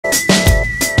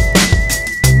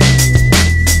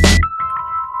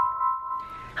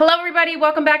Hello everybody,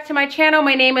 welcome back to my channel.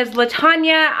 My name is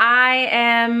Latanya. I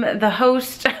am the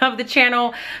host of the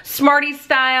channel Smarty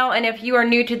Style, and if you are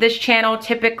new to this channel,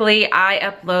 typically I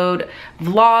upload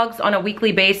vlogs on a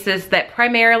weekly basis that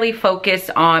primarily focus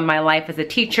on my life as a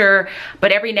teacher,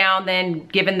 but every now and then,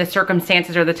 given the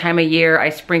circumstances or the time of year, I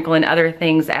sprinkle in other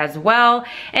things as well.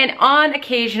 And on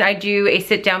occasion, I do a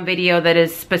sit-down video that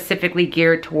is specifically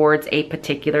geared towards a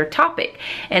particular topic,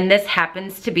 and this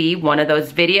happens to be one of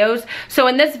those videos. So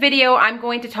in this video, I'm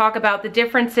going to talk about the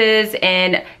differences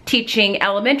in teaching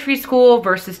elementary school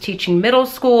versus teaching middle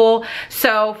school.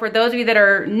 So for those of you that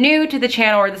are new to the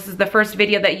channel, or this is the first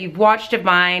video that you've watched of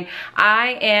mine,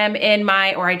 I am in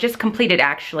I just completed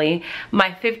actually,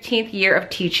 my 15th year of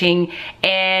teaching,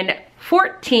 and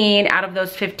 14 out of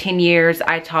those 15 years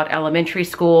I taught elementary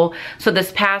school. So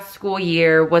this past school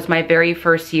year was my very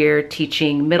first year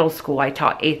teaching middle school. I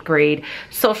taught 8th grade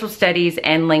social studies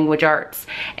and language arts.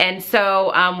 And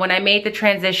so when I made the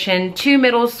transition to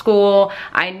middle school,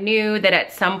 I knew that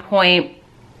at some point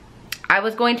I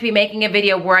was going to be making a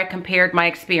video where I compared my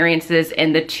experiences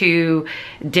in the two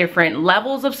different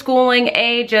levels of schooling.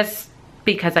 A, just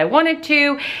because I wanted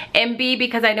to, and B,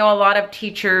 because I know a lot of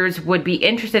teachers would be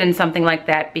interested in something like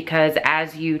that, because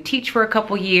as you teach for a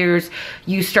couple years,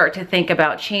 you start to think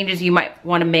about changes you might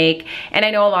want to make. And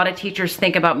I know a lot of teachers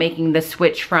think about making the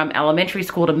switch from elementary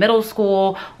school to middle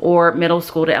school or middle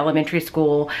school to elementary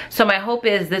school. So my hope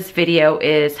is this video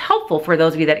is helpful for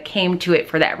those of you that came to it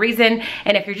for that reason.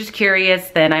 And if you're just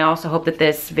curious, then I also hope that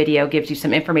this video gives you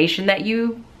some information that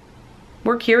you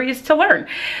were curious to learn.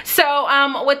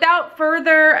 So without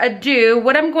further ado,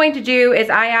 what I'm going to do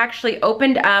is I actually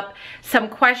opened up some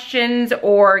questions,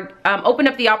 or opened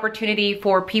up the opportunity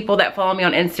for people that follow me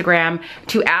on Instagram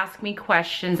to ask me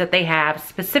questions that they have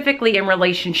specifically in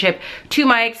relationship to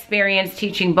my experience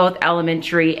teaching both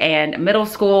elementary and middle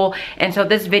school. And so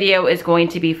this video is going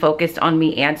to be focused on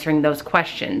me answering those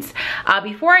questions.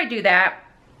 Before I do that,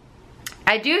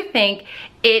 I do think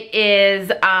it is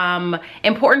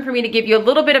important for me to give you a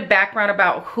little bit of background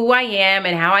about who I am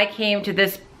and how I came to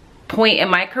this point in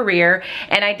my career.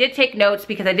 And I did take notes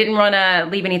because I didn't want to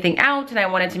leave anything out, and I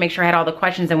wanted to make sure I had all the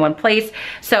questions in one place.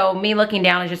 So me looking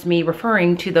down is just me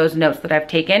referring to those notes that I've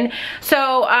taken.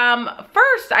 So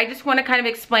first, I just want to kind of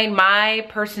explain my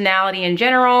personality in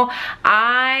general.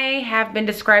 I have been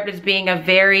described as being a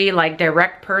very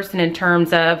direct person in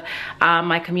terms of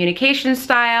my communication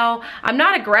style. I'm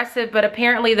not aggressive, but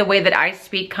apparently the way that I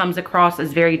speak comes across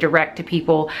as very direct to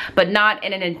people, but not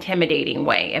in an intimidating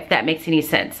way, if that makes any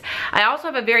sense. I also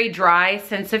have a very dry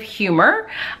sense of humor,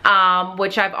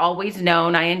 which I've always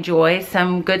known. I enjoy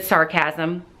some good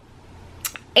sarcasm.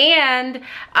 And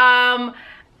I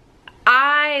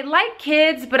like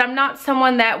kids, but I'm not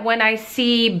someone that when I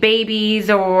see babies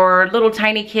or little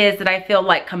tiny kids that I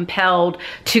feel compelled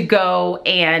to go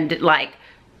and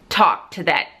talk to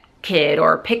that kid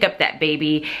or pick up that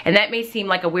baby. And that may seem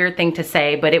like a weird thing to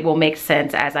say, but it will make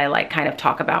sense as I kind of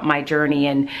talk about my journey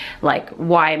and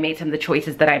why I made some of the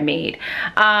choices that I made.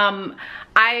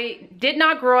 I did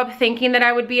not grow up thinking that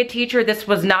I would be a teacher. This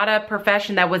was not a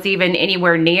profession that was even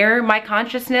anywhere near my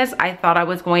consciousness. I thought I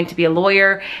was going to be a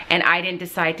lawyer, and I didn't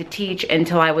decide to teach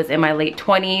until I was in my late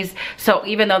 20s. So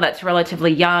even though that's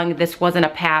relatively young, this wasn't a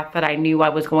path that I knew I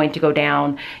was going to go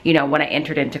down, when I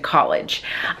entered into college.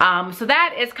 So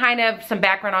that is kind of some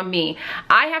background on me.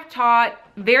 I have taught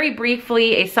very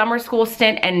briefly a summer school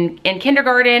stint in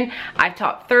kindergarten. I've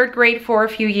taught 3rd grade for a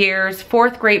few years,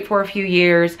 4th grade for a few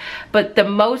years, but the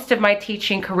most of my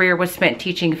teaching career was spent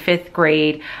teaching 5th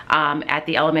grade at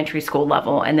the elementary school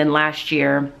level. And then last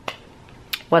year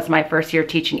was my first year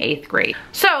teaching 8th grade.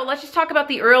 So let's just talk about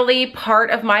the early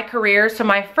part of my career. So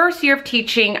my first year of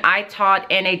teaching, I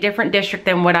taught in a different district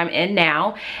than what I'm in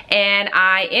now. And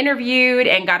I interviewed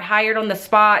and got hired on the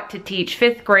spot to teach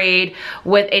 5th grade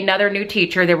with another new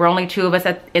teacher. There were only 2 of us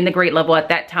in the grade level at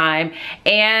that time.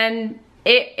 And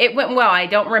it went well. I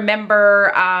don't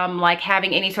remember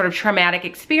having any sort of traumatic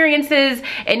experiences.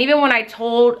 And even when I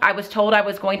was told I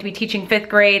was going to be teaching 5th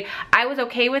grade, I was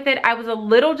okay with it. I was a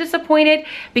little disappointed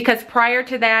because prior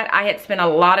to that, I had spent a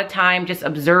lot of time just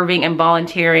observing and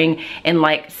volunteering in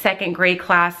 2nd grade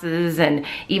classes and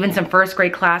even some 1st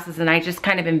grade classes. And I just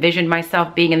kind of envisioned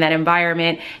myself being in that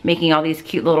environment, making all these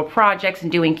cute little projects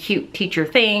and doing cute teacher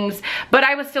things. But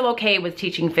I was still okay with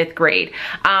teaching 5th grade.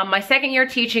 My 2nd year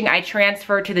teaching, I transferred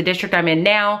to the district I'm in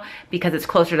now because it's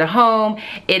closer to home.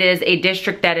 It is a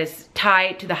district that is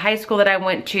tied to the high school that I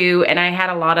went to, and I had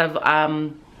a lot of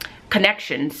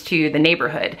connections to the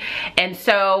neighborhood. And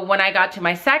so when I got to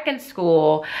my second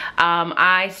school,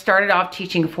 I started off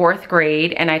teaching 4th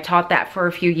grade, and I taught that for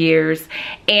a few years.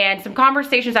 And some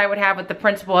conversations I would have with the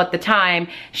principal at the time,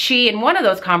 she in one of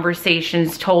those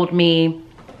conversations told me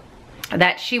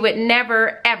that she would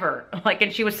never ever, like,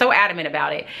 and she was so adamant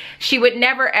about it, she would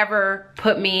never ever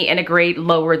put me in a grade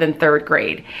lower than 3rd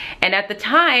grade. And at the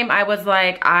time I was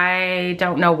like, I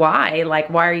don't know why, like,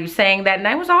 why are you saying that? And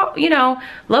I was all, you know,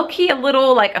 low-key a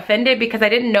little like offended because I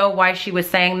didn't know why she was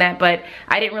saying that, but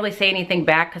I didn't really say anything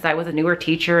back because I was a newer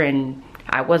teacher and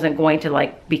I wasn't going to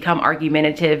like become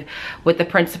argumentative with the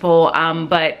principal,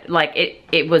 but like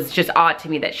it was just odd to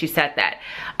me that she said that.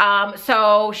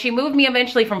 So she moved me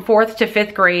eventually from 4th to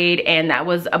 5th grade, and that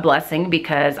was a blessing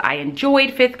because I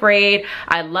enjoyed 5th grade.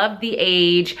 I loved the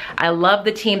age. I loved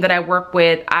the team that I work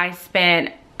with. I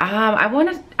spent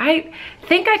I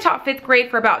think I taught 5th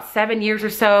grade for about 7 years or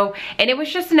so, and it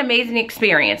was just an amazing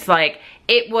experience. Like,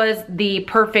 it was the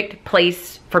perfect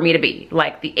place for me to be.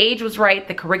 Like, the age was right,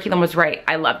 the curriculum was right.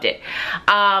 I loved it.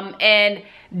 And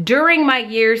during my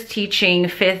years teaching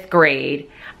 5th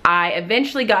grade, I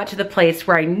eventually got to the place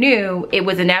where I knew it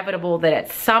was inevitable that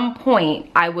at some point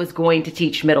I was going to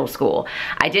teach middle school.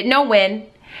 I didn't know when,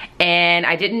 and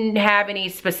I didn't have any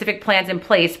specific plans in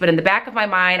place, but in the back of my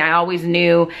mind, I always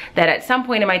knew that at some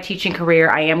point in my teaching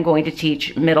career, I am going to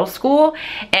teach middle school.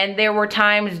 And there were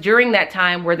times during that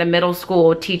time where the middle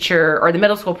school teacher, or the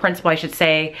middle school principal, I should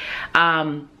say,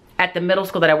 at the middle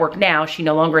school that I work now, she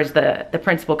no longer is the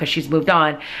principal because she's moved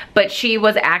on, but she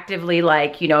was actively,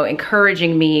 like, you know,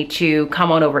 encouraging me to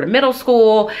come on over to middle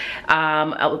school,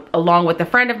 along with a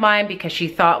friend of mine, because she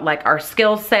thought like our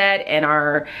skill set and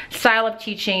our style of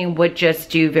teaching would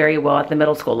just do very well at the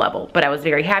middle school level. But I was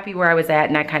very happy where I was at,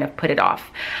 and I kind of put it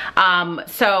off.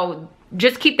 So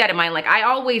just keep that in mind. Like, I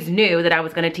always knew that I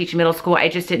was going to teach middle school. I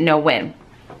just didn't know when.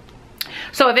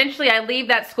 So eventually I leave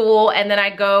that school, and then I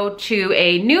go to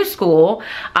a new school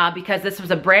because this was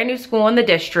a brand new school in the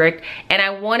district, and I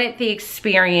wanted the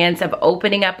experience of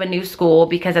opening up a new school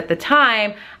because at the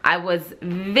time I was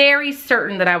very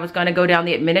certain that I was going to go down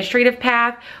the administrative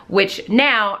path, which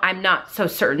now I'm not so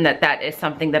certain that that is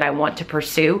something that I want to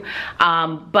pursue.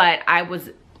 But I was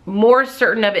more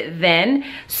certain of it then,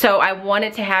 so I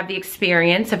wanted to have the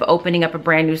experience of opening up a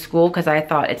brand new school because I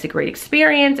thought it's a great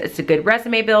experience, it's a good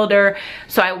resume builder.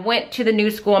 So I went to the new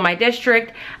school in my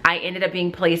district. I ended up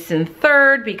being placed in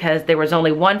 3rd because there was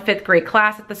only one 5th grade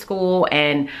class at the school,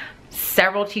 and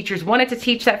several teachers wanted to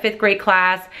teach that 5th grade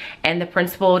class, and the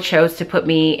principal chose to put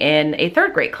me in a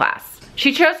 3rd grade class.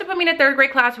 She chose to put me in a 3rd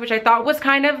grade class, which I thought was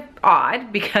kind of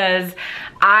odd because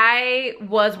I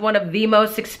was one of the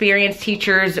most experienced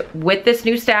teachers with this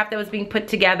new staff that was being put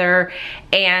together.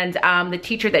 And the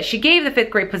teacher that she gave the 5th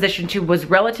grade position to was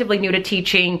relatively new to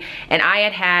teaching. And I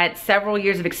had had several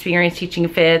years of experience teaching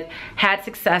 5th, had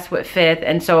success with 5th.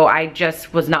 And so I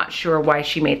just was not sure why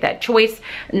she made that choice.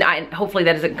 Hopefully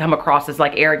that doesn't come across as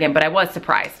like arrogant, but I was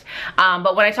surprised.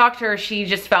 But when I talked to her, she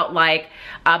just felt like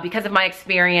because of my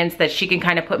experience that she can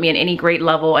kind of put me in any grade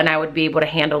level and I would be able to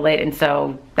handle it. And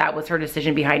so that was her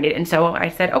decision behind it. And so I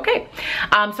said, okay.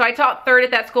 So I taught 3rd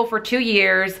at that school for 2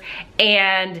 years.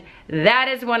 And that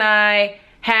is when I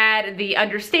had the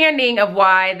understanding of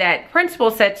why that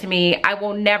principal said to me, I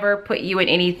will never put you in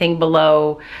anything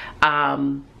below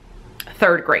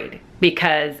 3rd grade,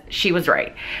 because she was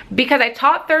right. Because I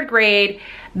taught 3rd grade,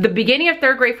 the beginning of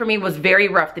 3rd grade for me was very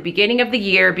rough, the beginning of the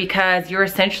year, because you're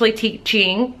essentially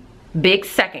teaching big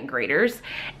 2nd graders,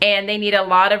 and they need a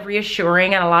lot of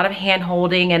reassuring and a lot of hand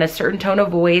holding and a certain tone of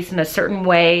voice and a certain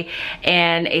way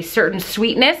and a certain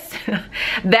sweetness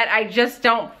that I just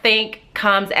don't think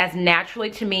comes as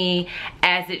naturally to me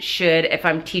as it should if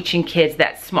I'm teaching kids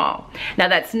that small. Now,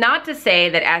 that's not to say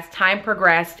that as time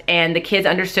progressed and the kids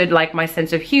understood like my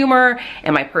sense of humor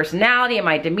and my personality and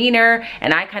my demeanor,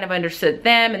 and I kind of understood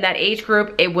them in that age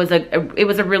group, it was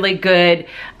a really good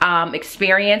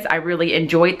experience. I really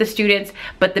enjoyed the students,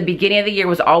 but the beginning of the year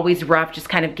was always rough, just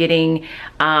kind of getting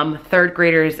 3rd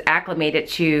graders acclimated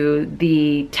to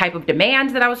the type of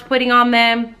demands that I was putting on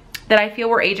them, that I feel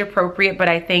were age appropriate, but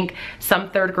I think some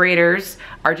 3rd graders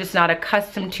are just not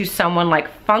accustomed to someone like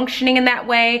functioning in that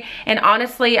way. And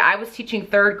honestly, I was teaching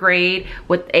 3rd grade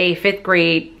with a 5th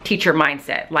grade teacher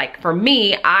mindset. Like, for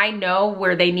me, I know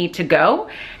where they need to go,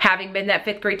 having been that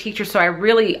 5th grade teacher. So I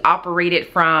really operated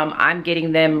from, I'm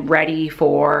getting them ready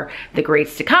for the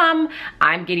grades to come.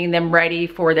 I'm getting them ready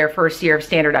for their first year of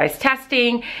standardized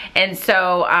testing. And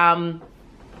so,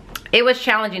 it was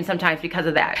challenging sometimes because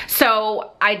of that.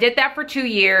 So I did that for 2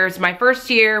 years. My first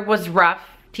year was rough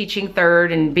teaching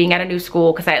third and being at a new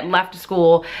school, because I had left a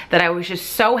school that I was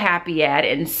just so happy at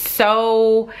and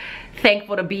so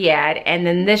thankful to be at. And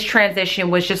then this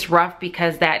transition was just rough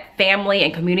because that family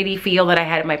and community feel that I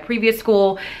had at my previous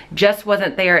school just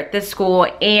wasn't there at this school.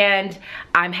 And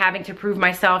I'm having to prove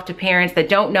myself to parents that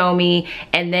don't know me,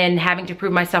 and then having to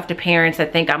prove myself to parents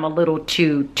that think I'm a little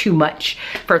too much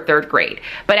for third grade.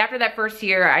 But after that first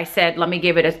year, I said, let me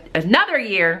give it another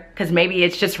year, because maybe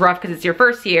it's just rough because it's your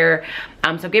first year.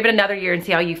 So give it another year and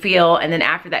see how you feel. And then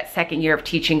after that second year of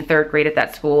teaching third grade at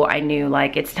that school, I knew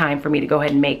like it's time for me to go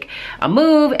ahead and make a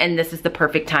move, and this is the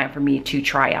perfect time for me to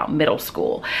try out middle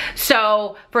school.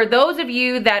 So for those of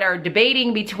you that are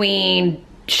debating between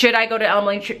should I go to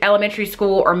elementary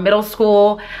school or middle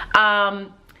school,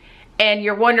 and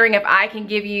you're wondering if I can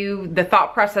give you the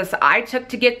thought process I took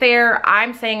to get there,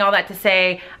 I'm saying all that to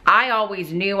say I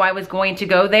always knew I was going to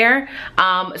go there.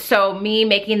 So me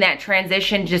making that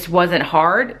transition just wasn't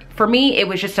hard for me. It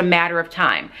was just a matter of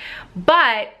time.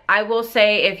 But I will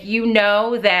say, if you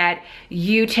know that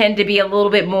you tend to be a little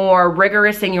bit more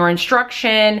rigorous in your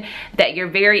instruction, that you're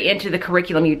very into the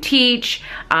curriculum you teach,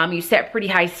 you set pretty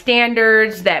high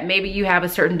standards, that maybe you have a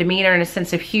certain demeanor and a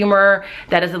sense of humor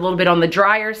that is a little bit on the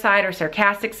drier side or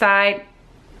sarcastic side,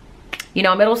 you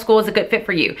know, middle school is a good fit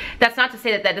for you. That's not to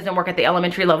say that that doesn't work at the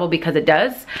elementary level, because it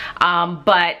does.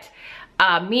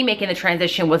 Me making the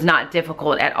transition was not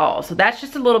difficult at all. So that's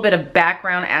just a little bit of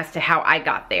background as to how I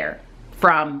got there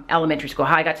from elementary school,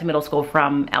 how I got to middle school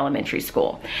from elementary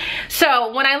school.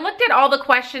 So when I looked at all the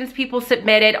questions people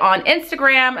submitted on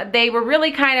Instagram, they were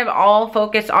really kind of all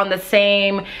focused on the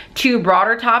same two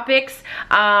broader topics.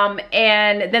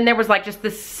 And then there was like just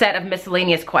this set of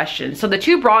miscellaneous questions. So the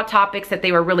two broad topics that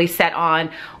they were really set on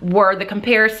were the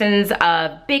comparisons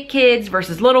of big kids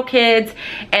versus little kids,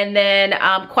 and then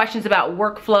questions about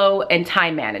workflow and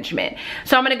time management.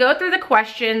 So I'm gonna go through the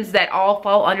questions that all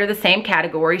fall under the same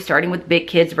category, starting with big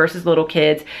kids versus little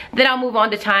kids. Then I'll move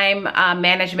on to time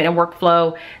management and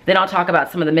workflow. Then I'll talk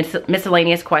about some of the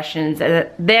miscellaneous questions.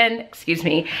 Then, excuse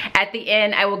me, at the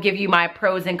end, I will give you my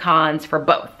pros and cons for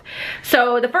both.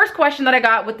 So the first question that I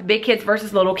got with the big kids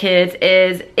versus little kids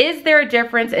is there a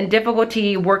difference in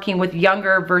difficulty working with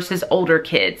younger versus older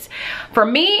kids? For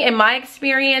me, in my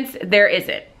experience, there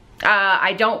isn't.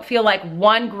 I don't feel like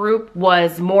one group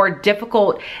was more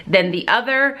difficult than the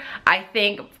other. I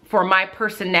think for my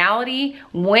personality,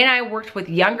 when I worked with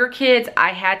younger kids, I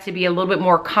had to be a little bit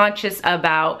more conscious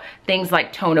about things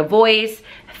like tone of voice,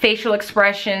 facial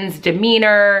expressions,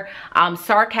 demeanor,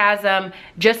 sarcasm,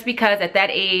 just because at that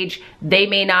age, they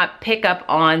may not pick up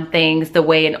on things the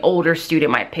way an older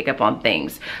student might pick up on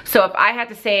things. So if I had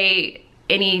to say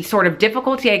any sort of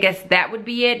difficulty, I guess that would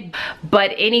be it.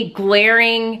 But any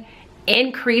glaring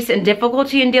increase in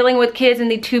difficulty in dealing with kids in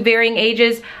the two varying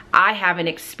ages, I haven't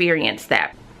experienced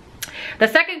that. The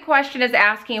second question is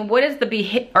asking, what is the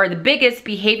biggest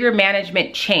behavior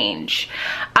management change?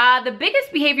 The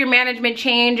biggest behavior management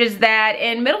change is that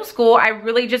in middle school, I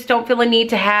really just don't feel a need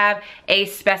to have a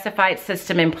specified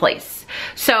system in place.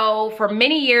 So for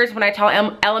many years when I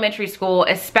taught elementary school,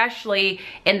 especially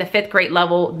in the 5th grade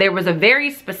level, there was a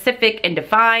very specific and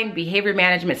defined behavior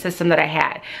management system that I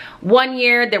had. One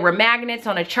year there were magnets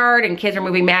on a chart and kids were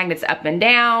moving magnets up and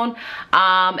down.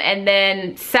 And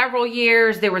then several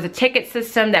years there was a ticket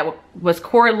system that was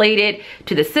correlated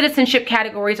to the citizenship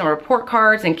categories on report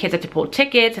cards, and kids had to pull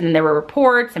tickets, and then there were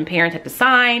reports and parents had to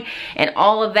sign, and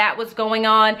all of that was going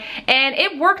on. And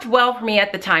it worked well for me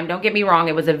at the time, don't get me wrong.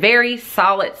 It was a very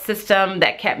solid system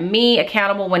that kept me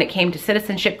accountable when it came to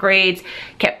citizenship grades,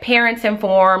 kept parents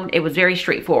informed. It was very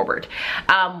straightforward.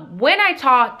 When I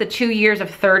taught the 2 years of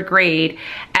 3rd grade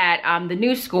at the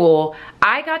new school,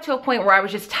 I got to a point where I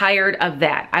was just tired of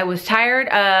that. I was tired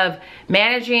of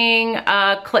managing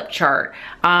a clip chart,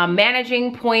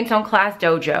 managing points on Class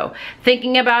Dojo,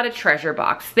 thinking about a treasure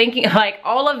box, thinking like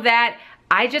all of that.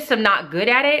 I just am not good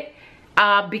at it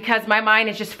because my mind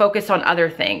is just focused on other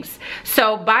things.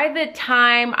 So by the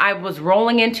time I was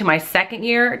rolling into my 2nd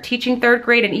year teaching 3rd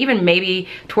grade, and even maybe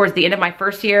towards the end of my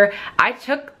 1st year, I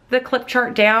took the clip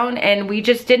chart down and we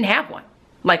just didn't have one.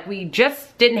 Like we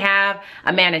just didn't have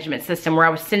a management system where I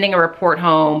was sending a report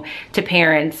home to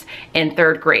parents in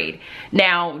 3rd grade.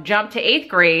 Now, jump to 8th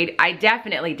grade, I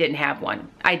definitely didn't have one.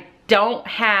 I don't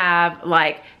have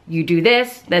like, you do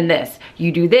this, then this.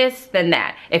 You do this, then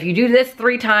that. If you do this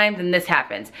 3 times, then this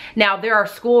happens. Now, there are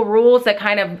school rules that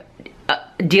kind of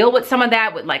deal with some of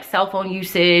that, with like cell phone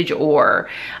usage or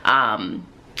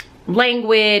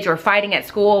language or fighting at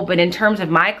school, but in terms of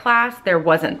my class, there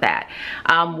wasn't that.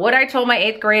 What I told my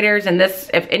 8th graders, and this,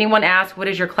 if anyone asks, what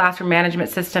is your classroom management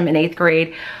system in 8th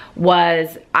grade,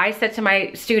 was I said to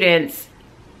my students,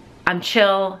 I'm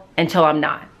chill until I'm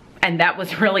not. And that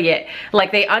was really it.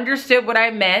 Like, they understood what I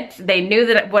meant. They knew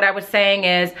that what I was saying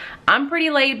is, I'm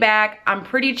pretty laid back, I'm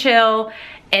pretty chill,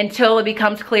 until it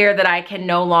becomes clear that I can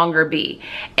no longer be.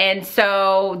 And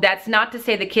so that's not to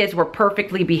say the kids were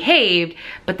perfectly behaved,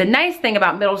 but the nice thing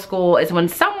about middle school is when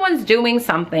someone's doing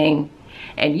something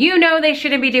and you know they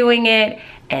shouldn't be doing it,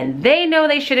 and they know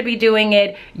they shouldn't be doing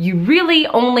it, you really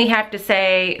only have to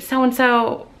say,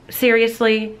 so-and-so,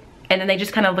 seriously? And then they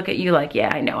just kind of look at you like, yeah,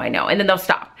 I know. And then they'll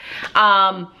stop.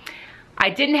 I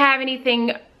didn't have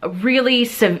anything really,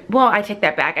 well, I take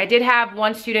that back. I did have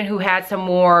one student who had some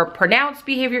more pronounced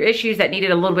behavior issues that needed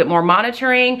a little bit more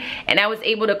monitoring, and I was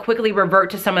able to quickly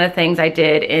revert to some of the things I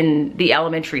did in the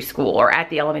elementary school or at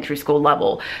the elementary school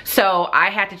level. So I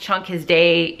had to chunk his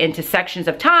day into sections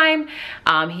of time.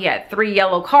 He had 3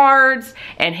 yellow cards,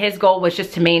 and his goal was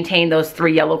just to maintain those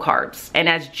 3 yellow cards. And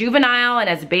as juvenile and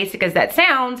as basic as that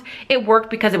sounds, it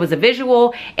worked because it was a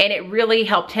visual, and it really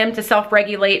helped him to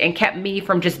self-regulate and kept me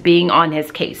from just being on his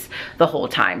case the whole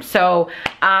time. So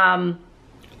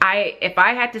if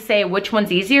I had to say which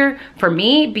one's easier, for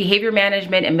me, behavior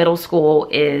management in middle school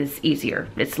is easier.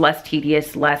 It's less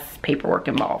tedious, less paperwork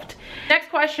involved. Next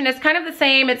question is kind of the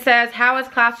same. It says, how is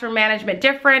classroom management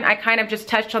different? I kind of just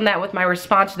touched on that with my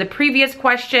response to the previous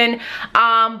question.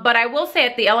 But I will say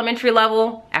at the elementary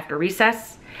level, after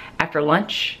recess, after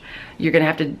lunch, you're gonna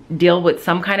have to deal with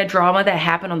some kind of drama that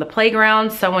happened on the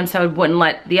playground. So-and-so wouldn't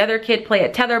let the other kid play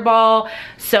at tetherball.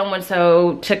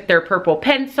 So-and-so took their purple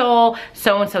pencil.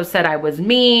 So-and-so said I was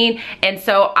mean. And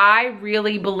so I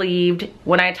really believed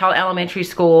when I taught elementary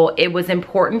school, it was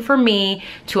important for me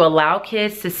to allow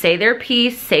kids to say their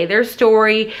piece, say their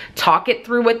story, talk it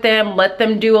through with them, let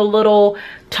them do a little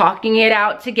talking it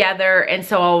out together. And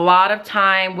so a lot of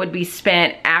time would be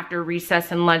spent after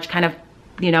recess and lunch kind of,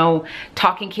 you know,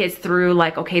 talking kids through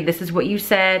like, okay, this is what you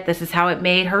said, this is how it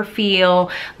made her feel,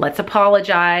 let's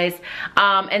apologize.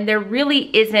 And there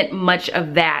really isn't much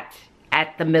of that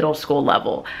at the middle school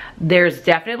level. There's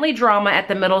definitely drama at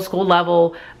the middle school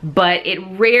level, but it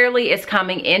rarely is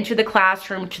coming into the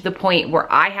classroom to the point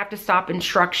where I have to stop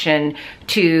instruction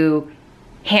to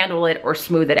handle it or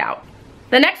smooth it out.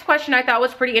 The next question I thought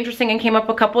was pretty interesting and came up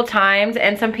a couple times,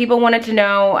 and some people wanted to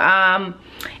know,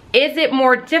 is it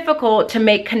more difficult to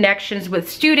make connections with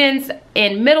students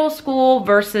in middle school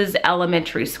versus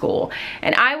elementary school?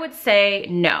 And I would say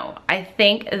no. I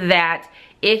think that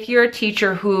if you're a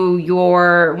teacher who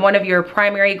one of your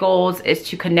primary goals is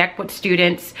to connect with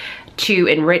students to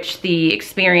enrich the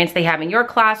experience they have in your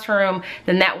classroom,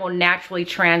 then that will naturally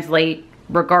translate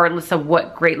regardless of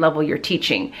what grade level you're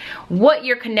teaching. What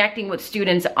you're connecting with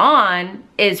students on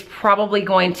is probably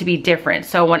going to be different.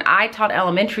 So when I taught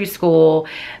elementary school,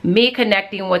 me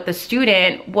connecting with the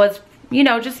student was, you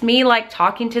know, just me like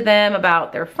talking to them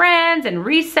about their friends and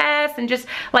recess and just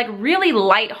like really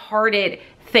lighthearted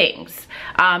things.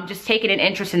 Just taking an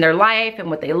interest in their life and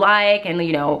what they like, and,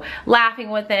 you know,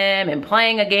 laughing with them and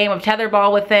playing a game of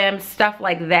tetherball with them, stuff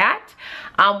like that.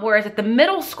 Whereas at the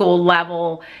middle school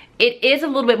level, it is a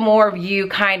little bit more of you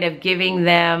kind of giving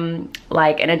them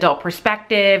like an adult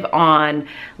perspective on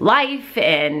life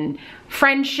and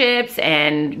friendships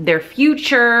and their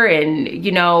future, and,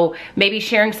 you know, maybe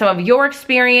sharing some of your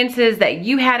experiences that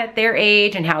you had at their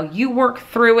age and how you work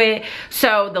through it.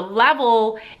 So the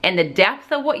level and the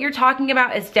depth of what you're talking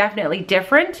about is definitely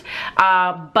different,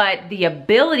 but the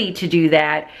ability to do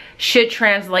that should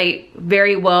translate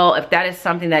very well if that is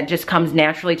something that just comes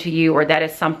naturally to you, or that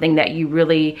is something that you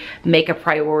really make a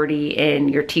priority in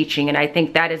your teaching. And I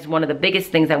think that is one of the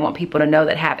biggest things I want people to know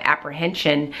that have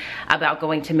apprehension about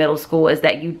going to middle school, is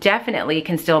that you definitely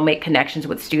can still make connections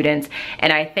with students.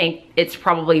 And I think it's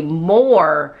probably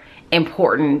more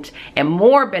important and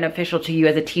more beneficial to you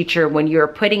as a teacher when you're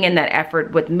putting in that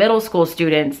effort with middle school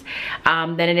students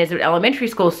than it is with elementary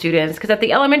school students. Because at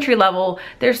the elementary level,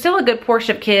 there's still a good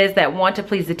portion of kids that want to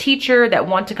please the teacher, that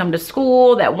want to come to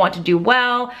school, that want to do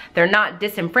well. They're not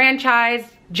disenfranchised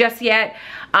just yet.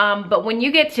 But when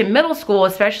you get to middle school,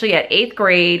 especially at 8th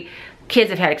grade, kids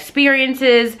have had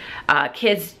experiences,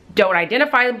 kids don't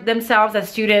identify themselves as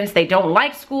students, they don't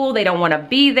like school, they don't want to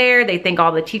be there, they think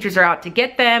all the teachers are out to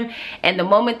get them. And the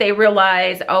moment they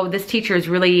realize, oh, this teacher is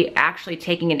really actually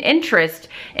taking an interest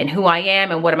in who I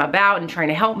am and what I'm about and trying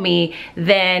to help me,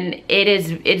 then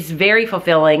it's very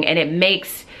fulfilling, and it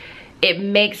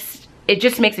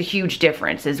just makes a huge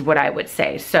difference, is what I would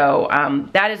say. So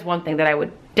that is one thing that I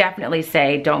would definitely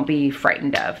say don't be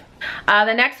frightened of.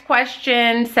 The next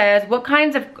question says, what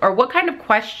kind of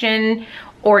question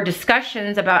or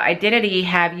discussions about identity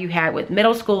have you had with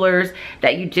middle schoolers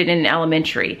that you did in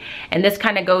elementary? And this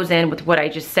kind of goes in with what I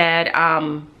just said.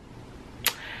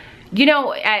 You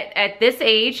know, at this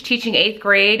age, teaching 8th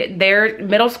grade, their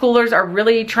middle schoolers are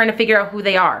really trying to figure out who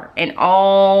they are in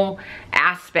all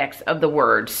aspects of the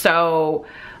word. So,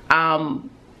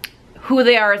 who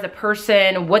they are as a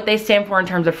person, what they stand for in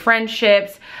terms of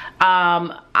friendships,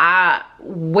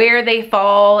 where they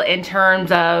fall in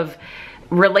terms of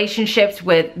relationships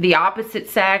with the opposite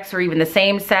sex or even the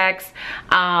same sex.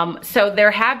 So there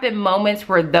have been moments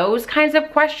where those kinds of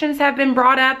questions have been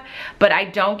brought up, but I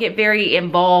don't get very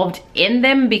involved in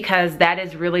them because that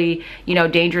is really, you know,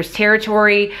 dangerous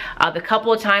territory. The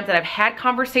couple of times that I've had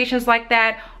conversations like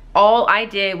that, all I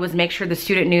did was make sure the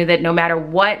student knew that no matter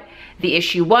what the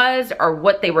issue was or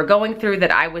what they were going through,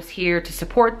 that I was here to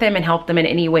support them and help them in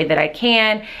any way that I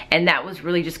can. And that was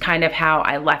really just kind of how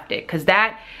I left it. Because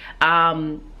that,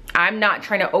 I'm not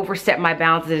trying to overstep my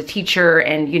bounds as a teacher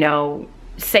and, you know,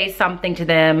 say something to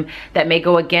them that may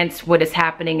go against what is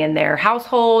happening in their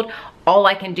household. All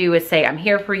I can do is say, I'm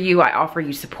here for you, I offer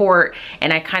you support.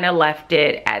 And I kind of left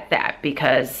it at that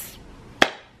because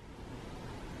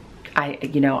I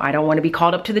don't want to be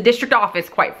called up to the district office,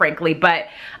 quite frankly, but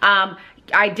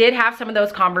I did have some of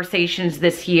those conversations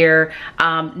this year.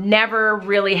 Never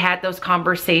really had those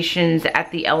conversations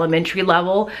at the elementary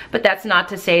level, but that's not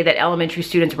to say that elementary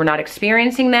students were not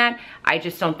experiencing that. I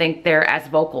just don't think they're as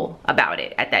vocal about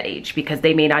it at that age because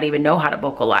they may not even know how to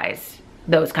vocalize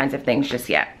those kinds of things just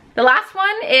yet. The last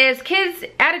one is kids'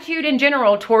 attitude in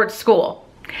general towards school.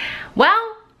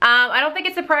 Well, I don't think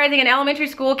it's surprising in elementary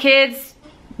school kids,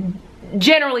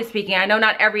 generally speaking, I know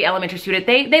not every elementary student,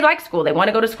 they like school. They want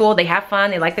to go to school. They have fun.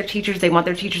 They like their teachers. They want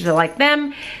their teachers to like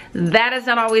them. That is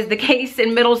not always the case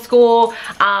in middle school.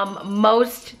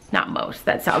 Not most,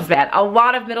 that sounds bad. A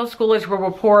lot of middle schoolers will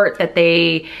report that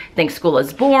they think school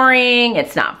is boring.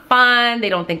 It's not fun. They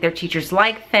don't think their teachers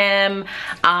like them.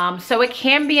 So it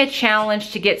can be a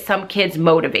challenge to get some kids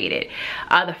motivated.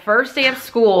 The first day of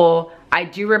school, I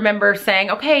do remember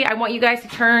saying, okay, I want you guys to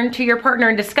turn to your partner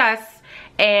and discuss.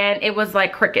 And it was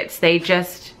like crickets. They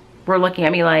just were looking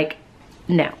at me like,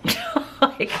 no,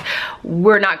 like,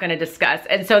 we're not gonna discuss.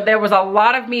 And so there was a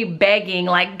lot of me begging,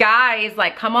 like, guys,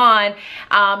 like, come on.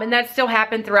 And that still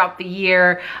happened throughout the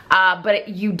year. But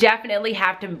you definitely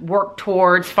have to work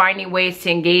towards finding ways to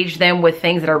engage them with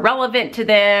things that are relevant to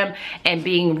them and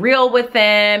being real with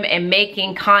them and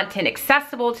making content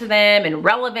accessible to them and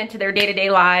relevant to their day-to-day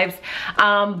lives.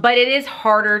 But it is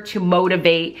harder to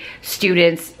motivate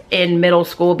students in middle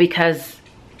school because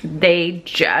they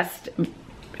just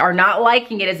are not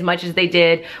liking it as much as they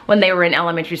did when they were in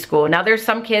elementary school. Now there's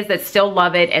some kids that still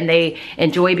love it and they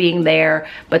enjoy being there,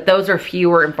 but those are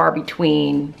fewer and far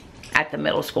between at the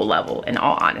middle school level, in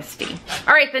all honesty.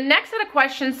 All right, the next set of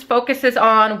questions focuses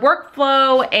on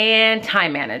workflow and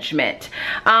time management.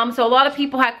 So a lot of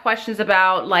people had questions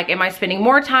about, like, am I spending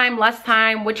more time, less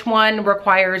time? Which one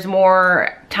requires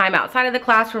more time outside of the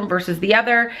classroom versus the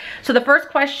other? So the first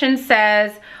question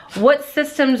says, what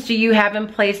systems do you have in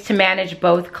place to manage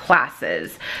both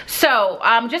classes? So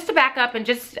just to back up and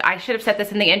I should have said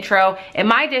this in the intro, in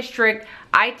my district,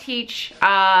 I teach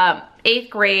 8th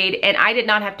grade and I did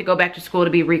not have to go back to school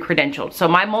to be re-credentialed. So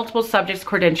my multiple subjects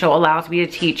credential allows me to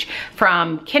teach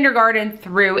from kindergarten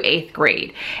through 8th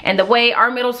grade. And the way our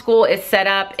middle school is set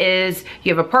up is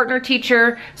you have a partner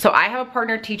teacher. So I have a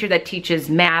partner teacher that teaches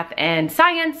math and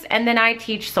science, and then I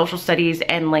teach social studies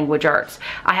and language arts.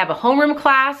 I have a homeroom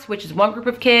class, which is one group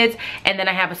of kids, and then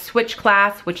I have a switch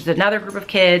class, which is another group of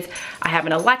kids. I have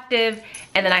an elective,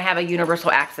 and then I have a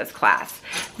universal access class.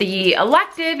 The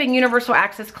elective and universal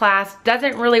access class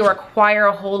doesn't really require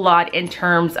a whole lot in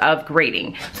terms of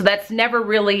grading. So that's never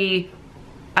really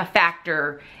a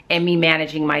factor in me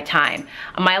managing my time.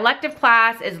 My elective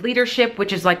class is leadership,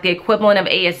 which is like the equivalent of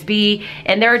ASB,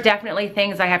 and there are definitely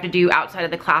things I have to do outside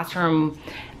of the classroom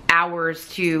hours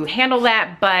to handle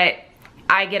that, but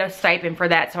I get a stipend for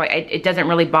that, so it doesn't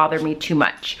really bother me too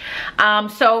much.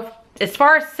 So as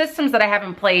far as systems that I have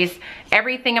in place,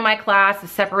 everything in my class is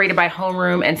separated by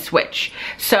homeroom and switch.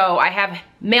 So I have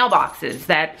mailboxes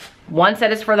that one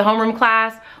set is for the homeroom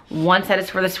class, one set is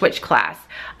for the switch class.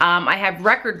 I have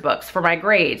record books for my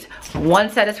grades. One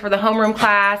set is for the homeroom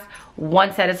class,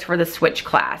 one set is for the switch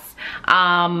class.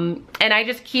 And I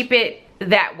just keep it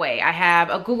that way. I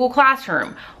have a Google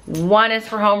Classroom. One is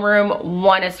for homeroom,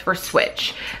 one is for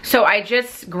switch. So I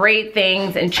just grade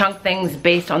things and chunk things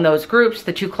based on those groups.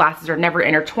 The two classes are never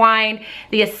intertwined.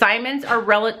 The assignments are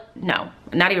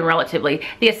not even relatively.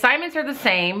 The assignments are the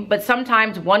same, but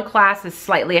sometimes one class is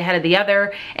slightly ahead of the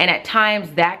other, and at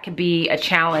times that could be a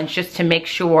challenge just to make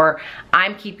sure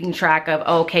I'm keeping track of,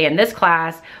 okay, in this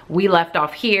class we left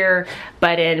off here,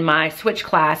 but in my switch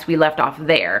class we left off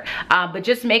there. But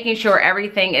just making sure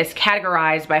everything is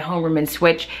categorized by homeroom and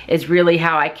switch is really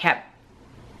how I kept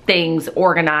things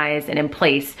organized and in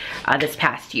place this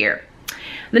past year.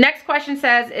 The next question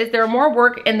says, is there more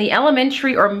work in the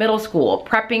elementary or middle school,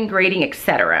 prepping, grading,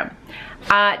 etc.?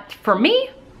 For me,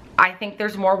 I think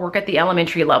there's more work at the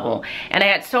elementary level. And I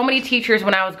had so many teachers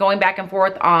when I was going back and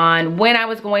forth on when I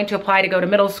was going to apply to go to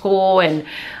middle school and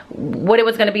what it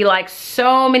was going to be like.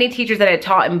 So many teachers that had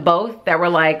taught in both that were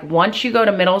like, once you go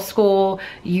to middle school,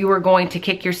 you are going to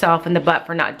kick yourself in the butt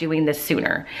for not doing this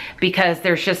sooner, because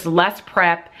there's just less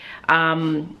prep,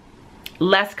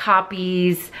 less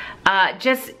copies,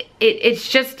 it's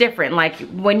just different. Like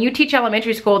when you teach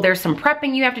elementary school, there's some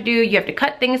prepping you have to do. You have to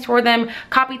cut things for them,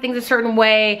 copy things a certain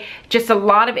way. Just a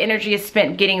lot of energy is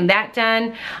spent getting that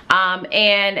done.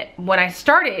 And when I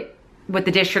started with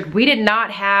the district, we did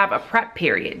not have a prep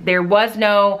period. There was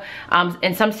no,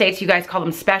 in some states you guys call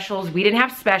them specials. We didn't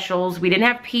have specials. We didn't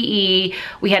have PE.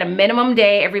 We had a minimum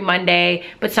day every Monday,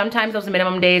 but sometimes those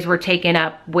minimum days were taken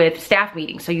up with staff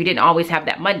meetings. So you didn't always have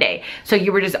that Monday. So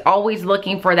you were just always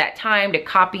looking for that time to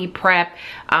copy, prep,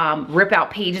 rip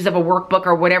out pages of a workbook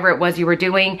or whatever it was you were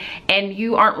doing. And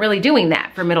you aren't really doing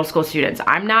that for middle school students.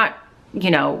 I'm not,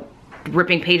 you know,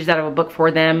 ripping pages out of a book for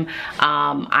them.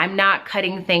 I'm not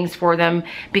cutting things for them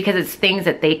because it's things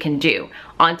that they can do.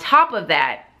 On top of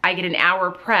that, I get an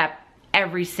hour prep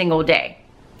every single day.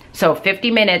 So 50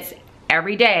 minutes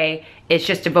every day is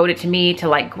just devoted to me to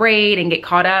like grade and get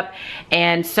caught up.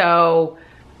 And so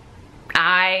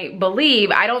I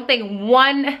don't think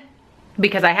one,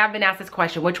 because I have been asked this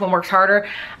question, which one works harder?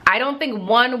 I don't think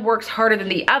one works harder than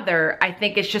the other. I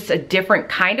think it's just a different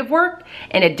kind of work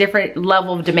and a different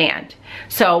level of demand.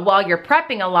 So while you're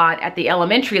prepping a lot at the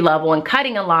elementary level and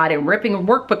cutting a lot and ripping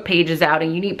workbook pages out,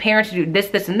 and you need parents to do this,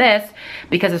 this, and this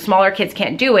because the smaller kids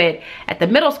can't do it, at the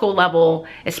middle school level,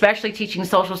 especially teaching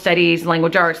social studies,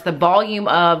 language arts, the volume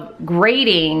of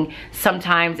grading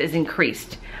sometimes is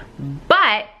increased.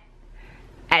 But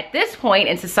at this point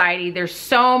in society, there's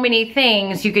so many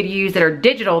things you could use that are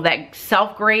digital that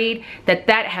self-grade, that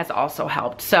has also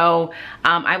helped. So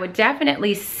I would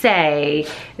definitely say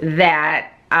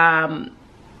that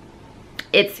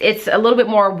it's a little bit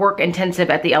more work intensive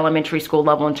at the elementary school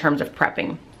level in terms of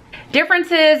prepping.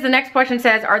 Differences, the next question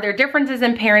says, are there differences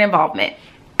in parent involvement?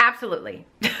 Absolutely.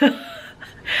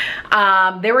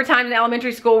 There were times in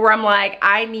elementary school where I'm like,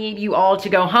 I need you all to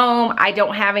go home. I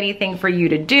don't have anything for you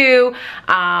to do.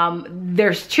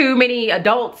 There's too many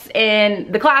adults in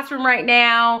the classroom right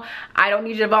now. I don't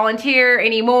need you to volunteer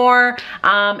anymore.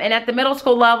 And at the middle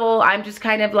school level, I'm just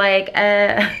kind of like,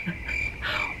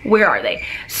 where are they?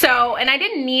 So, and I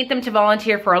didn't need them to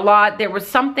volunteer for a lot. There was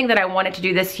something that I wanted to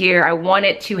do this year. I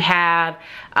wanted to have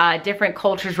different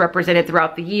cultures represented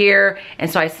throughout the year. And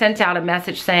so I sent out a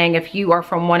message saying, if you are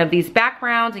from one of these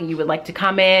backgrounds and you would like to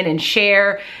come in and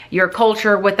share your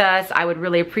culture with us, I would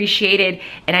really appreciate it.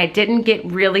 And I didn't get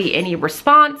really any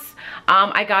response.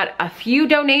 I got a few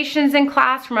donations in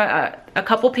class from a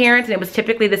couple parents, and it was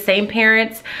typically the same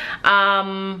parents.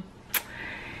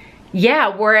 Yeah,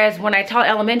 whereas when I taught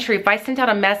elementary, if I sent out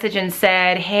a message and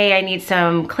said, hey, I need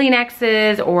some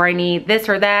Kleenexes or I need this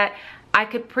or that, I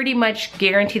could pretty much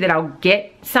guarantee that I'll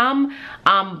get some.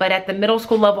 But at the middle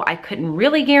school level, I couldn't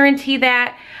really guarantee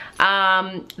that.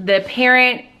 The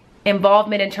parent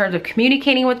involvement in terms of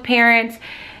communicating with parents,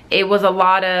 it was a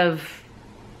lot of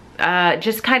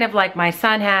just kind of like, my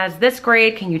son has this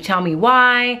grade, can you tell me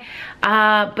why?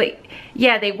 But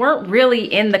yeah, they weren't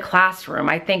really in the classroom.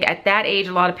 I think at that age,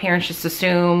 a lot of parents just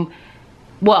assume,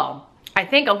 well, I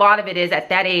think a lot of it is at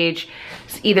that age,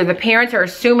 either the parents are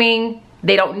assuming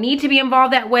they don't need to be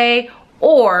involved that way,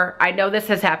 or I know this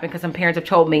has happened because some parents have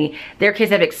told me their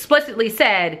kids have explicitly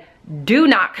said, do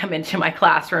not come into my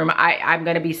classroom. I'm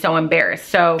gonna be so embarrassed.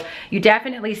 So you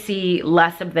definitely see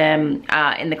less of them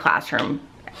in the classroom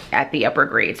at the upper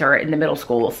grades or in the middle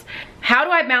schools. How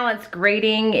do I balance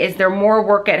grading? Is there more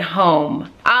work at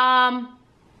home? I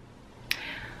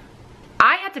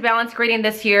had to balance grading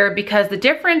this year because the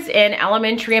difference in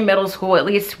elementary and middle school, at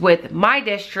least with my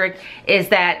district, is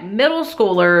that middle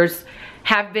schoolers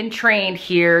have been trained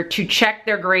here to check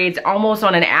their grades almost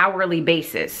on an hourly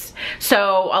basis.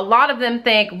 So a lot of them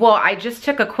think, well, I just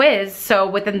took a quiz, so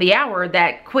within the hour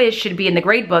that quiz should be in the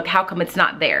grade book. How come it's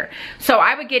not there? So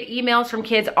I would get emails from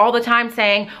kids all the time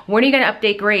saying, when are you gonna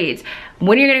update grades?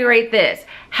 When are you gonna grade this?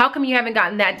 How come you haven't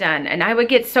gotten that done? And I would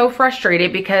get so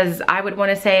frustrated because I would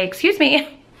wanna say, excuse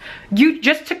me, you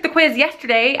just took the quiz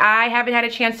yesterday. I haven't had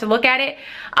a chance to look at it.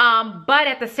 But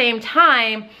at the same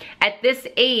time, at this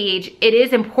age, it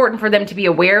is important for them to be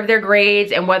aware of their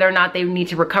grades and whether or not they need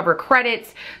to recover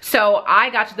credits. So I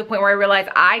got to the point where I realized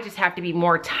I just have to be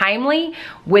more timely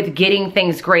with getting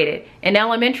things graded. In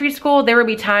elementary school, there would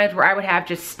be times where I would have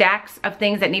just stacks of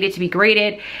things that needed to be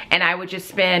graded, and I would just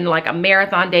spend like a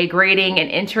marathon day grading and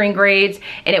entering grades,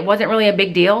 and it wasn't really a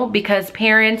big deal because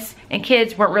parents and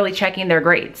kids weren't really checking their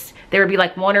grades. There would be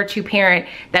like one or two parent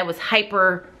that was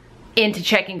hyper into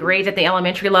checking grades at the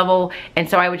elementary level, and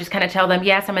so I would just kind of tell them,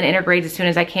 yes, I'm gonna enter grades as soon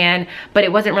as I can, but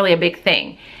it wasn't really a big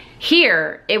thing.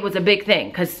 Here, it was a big thing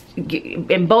because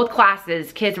in both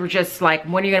classes, kids were just like,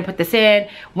 when are you gonna put this in?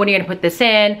 When are you gonna put this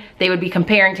in? They would be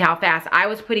comparing to how fast I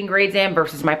was putting grades in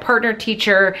versus my partner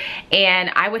teacher.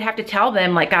 And I would have to tell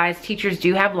them, like, guys, teachers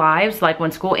do have lives. Like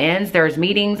when school ends, there's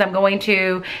meetings I'm going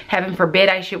to. Heaven forbid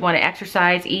I should wanna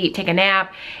exercise, eat, take a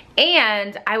nap.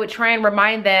 And I would try and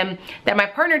remind them that my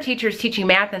partner teacher is teaching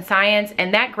math and science,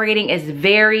 and that grading is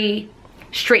very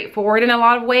straightforward in a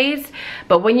lot of ways.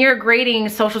 But when you're grading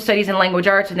social studies and language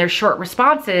arts and there's short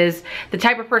responses, the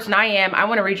type of person I am, I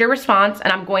want to read your response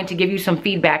and I'm going to give you some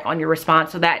feedback on your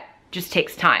response, so that just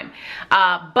takes time.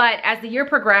 But as the year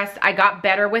progressed, I got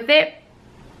better with it,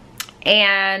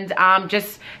 and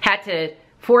just had to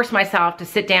force myself to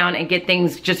sit down and get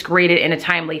things just graded in a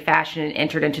timely fashion and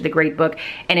entered into the grade book.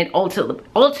 And it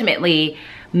ultimately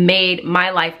made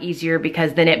my life easier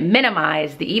because then it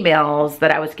minimized the emails that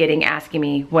I was getting asking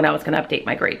me when I was gonna update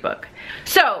my grade book.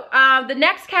 So the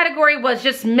next category was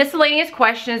just miscellaneous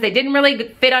questions. They didn't really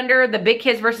fit under the big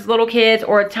kids versus little kids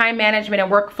or time management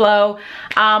and workflow.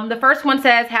 The first one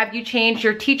says, have you changed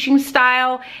your teaching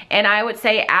style? And I would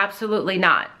say absolutely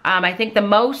not. I think the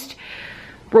most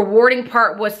rewarding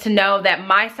part was to know that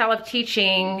my style of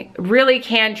teaching really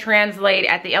can translate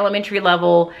at the elementary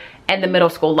level and the middle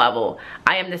school level.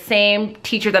 I am the same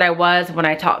teacher that I was when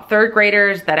I taught third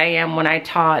graders that I am when I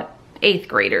taught eighth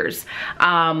graders.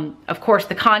 Of course,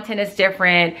 the content is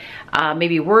different.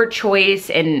 Maybe word choice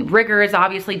and rigor is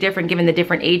obviously different given the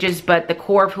different ages, but the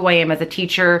core of who I am as a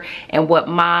teacher and what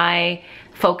my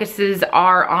focuses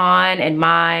are on and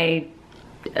my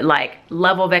like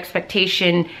level of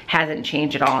expectation hasn't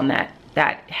changed at all, and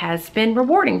that has been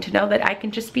rewarding to know that I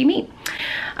can just be me.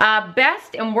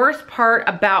 Best and worst part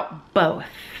about both.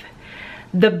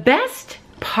 The best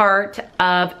part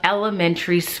of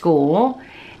elementary school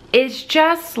is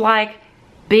just like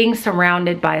being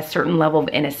surrounded by a certain level of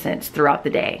innocence throughout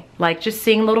the day. Like just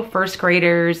seeing little first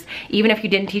graders, even if you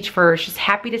didn't teach first, just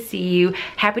happy to see you,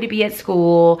 happy to be at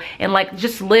school, and like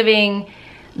just living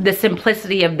the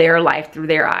simplicity of their life through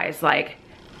their eyes. Like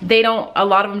a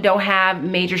lot of them don't have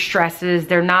major stresses.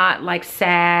 They're not like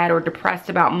sad or depressed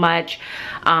about much,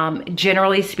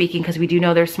 generally speaking, because we do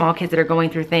know there's small kids that are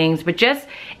going through things, but just,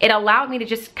 it allowed me to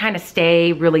just kind of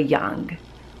stay really young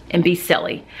and be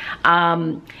silly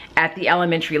at the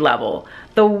elementary level.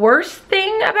 The worst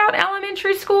thing about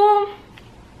elementary school,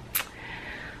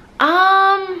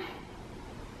 I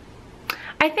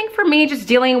think for me, just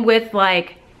dealing with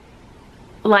like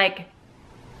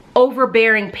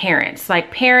overbearing parents,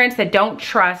 like parents that don't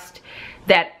trust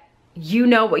that you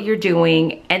know what you're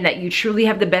doing and that you truly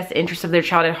have the best interest of their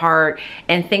child at heart,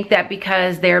 and think that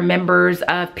because they're members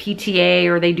of PTA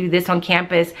or they do this on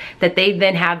campus that they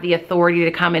then have the authority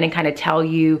to come in and kind of tell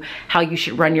you how you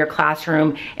should run your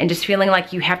classroom, and just feeling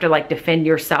like you have to like defend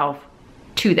yourself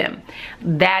to them.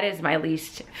 That is my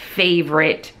least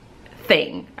favorite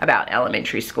thing about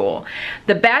elementary school.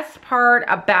 The best part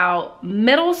about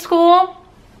middle school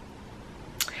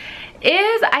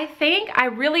is I think I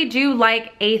really do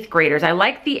like eighth graders. I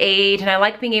like the age, and I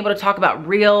like being able to talk about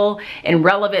real and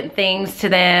relevant things to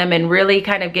them and really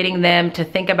kind of getting them to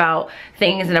think about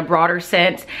things in a broader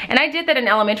sense. And I did that in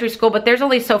elementary school, but there's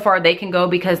only so far they can go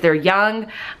because they're young.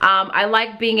 I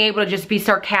like being able to just be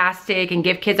sarcastic and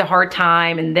give kids a hard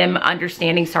time, and them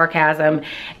understanding sarcasm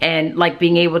and like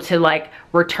being able to like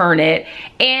return it,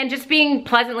 and just being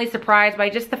pleasantly surprised by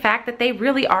just the fact that they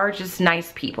really are just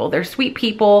nice people. They're sweet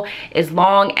people as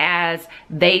long as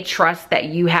they trust that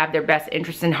you have their best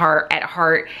interest at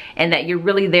heart and that you're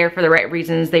really there for the right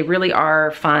reasons. They really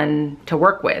are fun to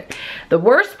work with. The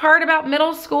worst part about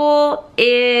middle school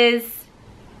is,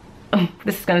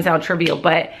 this is gonna sound trivial,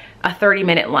 but a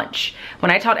 30-minute lunch.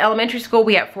 When I taught elementary school,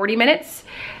 we have 40 minutes.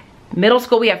 Middle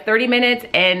school, we have 30 minutes,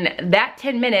 and that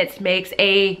 10 minutes makes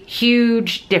a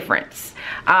huge difference.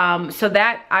 So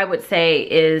that, I would say,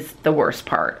 is the worst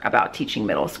part about teaching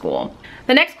middle school.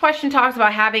 The next question talks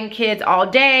about having kids all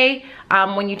day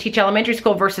when you teach elementary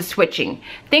school versus switching.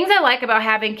 Things I like about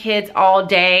having kids all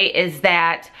day is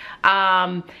that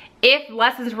if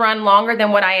lessons run longer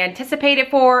than what I anticipated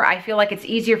for, I feel like it's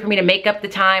easier for me to make up the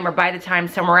time or buy the time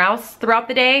somewhere else throughout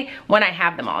the day when I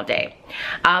have them all day.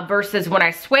 Versus when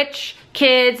I switch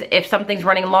kids, if something's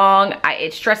running long,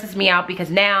 it stresses me out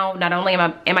because now not only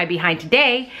am I behind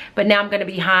today, but now I'm going to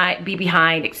be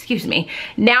behind, excuse me,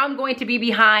 now I'm going to be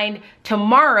behind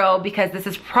tomorrow because this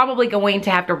is probably going to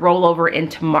have to roll over in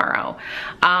tomorrow.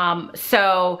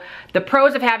 So the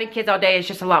pros of having kids all day is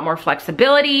just a lot more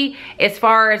flexibility. As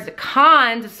far as the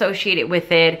cons associated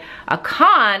with it, a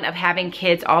con of having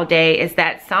kids all day is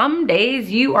that some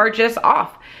days you are just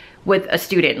off with a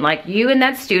student. Like, you and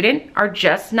that student are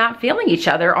just not feeling each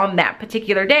other on that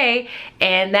particular day,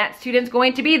 and that student's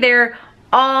going to be there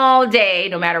all day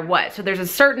no matter what. So there's a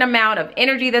certain amount of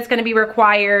energy that's going to be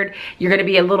required. You're going to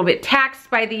be a little bit taxed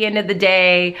by the end of the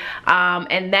day,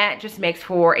 and that just makes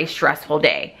for a stressful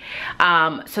day.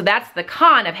 So that's the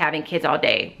con of having kids all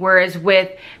day. Whereas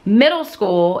with middle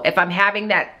school, if I'm having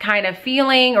that kind of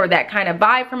feeling or that kind of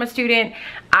vibe from a student,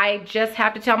 I just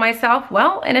have to tell myself,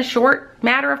 well, in a short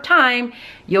matter of time,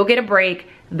 you'll get a break,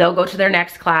 they'll go to their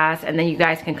next class, and then you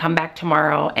guys can come back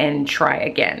tomorrow and try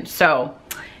again. So,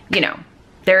 you know,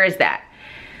 there is that.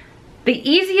 The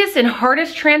easiest and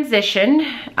hardest transition,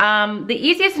 the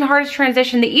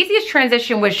easiest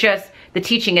transition was just the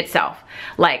teaching itself.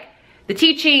 Like, the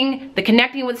teaching, the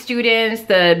connecting with students,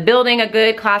 the building a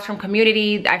good classroom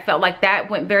community. I felt like that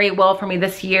went very well for me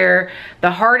this year.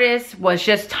 The hardest was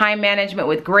just time management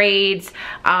with grades,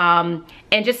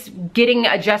 and just getting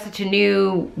adjusted to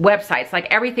new websites. Like,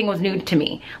 everything was new to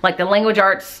me. Like, the language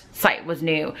arts site was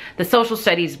new. The social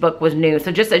studies book was new.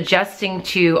 So just adjusting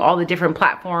to all the different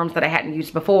platforms that I hadn't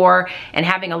used before, and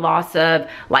having a loss of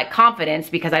like confidence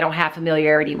because I don't have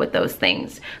familiarity with those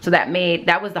things. So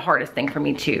that was the hardest thing for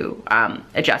me to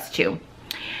adjust to.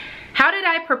 How did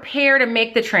I prepare to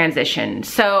make the transition?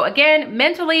 So again,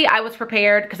 mentally, I was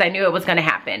prepared because I knew it was going to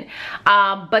happen.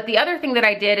 But the other thing that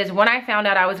I did is when I found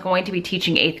out I was going to be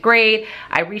teaching 8th grade,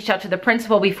 I reached out to the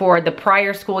principal before the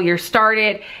prior school year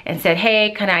started and said,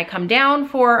 hey, can I come down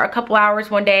for a couple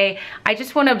hours one day? I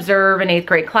just want to observe an 8th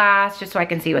grade class just so I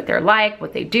can see what they're like,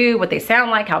 what they do, what they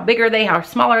sound like, how big are they, how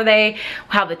small are they,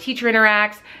 how the teacher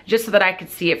interacts, just so that I could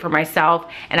see it for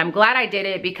myself. And I'm glad I did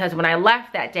it because when I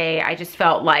left that day, I just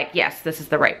felt like, yes, this is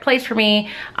the right place for me.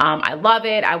 I love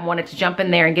it. I wanted to jump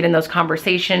in there and get in those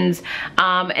conversations.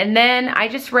 And then I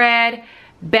just read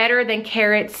Better Than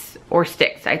Carrots or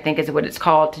Sticks, I think is what it's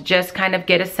called, to just kind of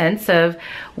get a sense of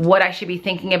what I should be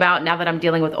thinking about now that I'm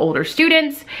dealing with older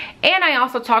students. And I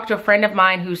also talked to a friend of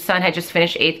mine whose son had just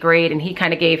finished 8th grade, and he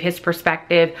kind of gave his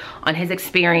perspective on his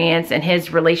experience and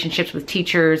his relationships with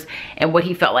teachers and what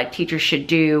he felt like teachers should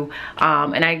do.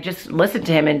 And I just listened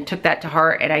to him and took that to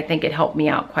heart, and I think it helped me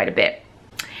out quite a bit.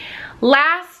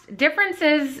 Last,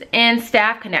 differences in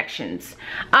staff connections.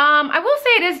 I will say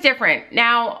it is different.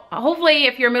 Now, hopefully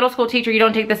if you're a middle school teacher, you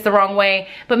don't take this the wrong way,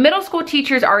 but middle school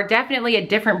teachers are definitely a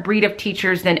different breed of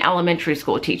teachers than elementary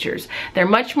school teachers. They're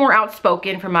much more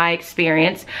outspoken from my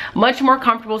experience, much more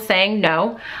comfortable saying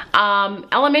no.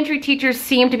 Elementary teachers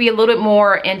seem to be a little bit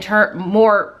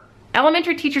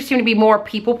elementary teachers seem to be more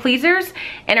people pleasers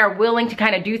and are willing to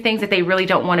kind of do things that they really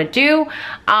don't want to do.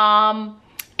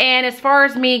 And as far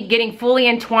as me getting fully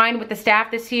entwined with the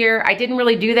staff this year, I didn't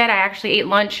really do that. I actually ate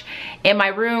lunch in my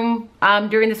room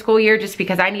during the school year just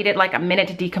because I needed like a minute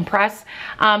to decompress.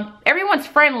 Everyone's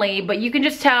friendly, but you can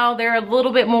just tell they're a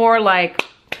little bit more like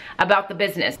about the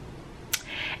business.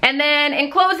 And then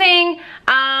in closing,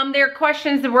 there are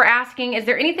questions that we're asking, is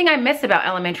there anything I miss about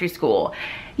elementary school?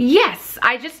 Yes,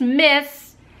 I just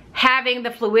miss having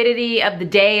the fluidity of the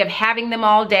day, of having them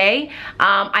all day.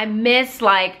 I miss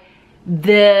like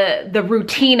the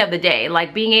routine of the day,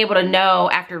 like being able to know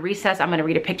after recess I'm going to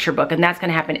read a picture book, and that's going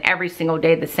to happen every single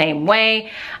day the same way.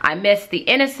 I miss the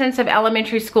innocence of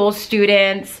elementary school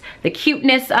students, the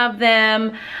cuteness of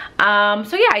them.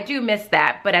 So yeah, I do miss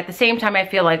that, but at the same time I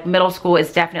feel like middle school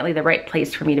is definitely the right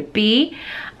place for me to be,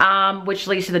 which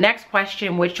leads to the next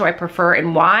question, which do I prefer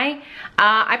and why?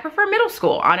 I prefer middle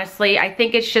school, honestly. I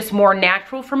think it's just more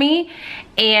natural for me,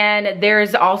 and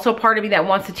there's also part of me that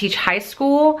wants to teach high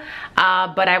school,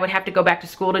 but I would have to go back to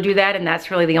school to do that, and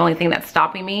that's really the only thing that's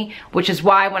stopping me, which is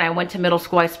why when I went to middle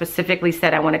school I specifically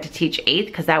said I wanted to teach 8th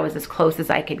because that was as close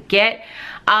as I could get.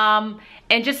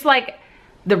 And just like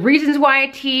the reasons why I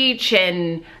teach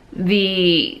and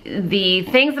the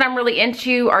things that I'm really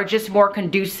into are just more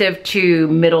conducive to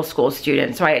middle school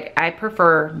students. So I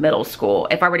prefer middle school.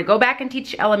 If I were to go back and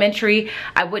teach elementary,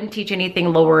 I wouldn't teach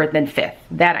anything lower than 5th.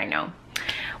 That I know.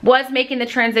 Was making the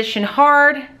transition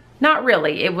hard? Not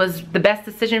really. It was the best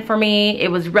decision for me.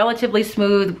 It was relatively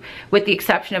smooth with the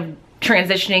exception of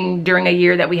transitioning during a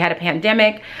year that we had a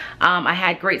pandemic. I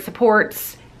had great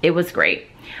supports. It was great.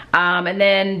 And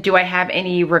then, do I have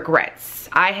any regrets?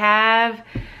 I have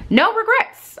no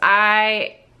regrets.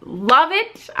 I love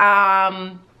it.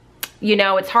 You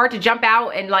know, it's hard to jump out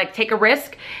and like take a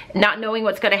risk not knowing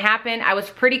what's going to happen. I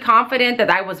was pretty confident that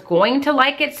I was going to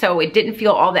like it, so it didn't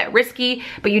feel all that risky,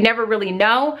 but you never really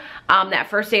know. That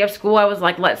first day of school, I was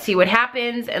like, let's see what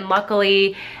happens. And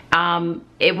luckily,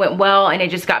 it went well and it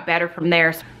just got better from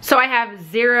there. So I have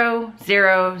zero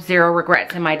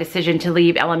regrets in my decision to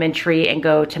leave elementary and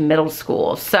go to middle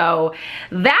school. So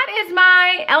that is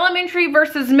my elementary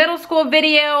versus middle school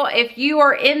video. If you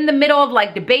are in the middle of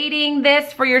like debating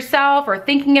this for yourself or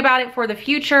thinking about it for the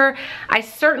future, I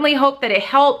certainly hope that it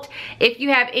helped. If you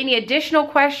have any additional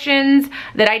questions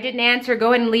that I didn't answer,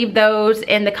 go ahead and leave those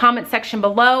in the comment section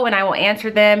below and I will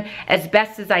answer them as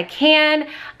best as I can.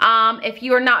 If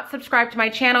you are not subscribed to my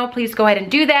channel, please go ahead and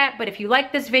do that. But if you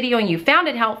like this video and you found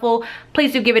it helpful,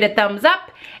 please do give it a thumbs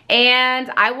up. And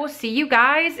I will see you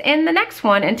guys in the next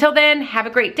one. Until then, have a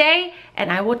great day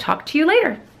and I will talk to you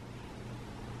later.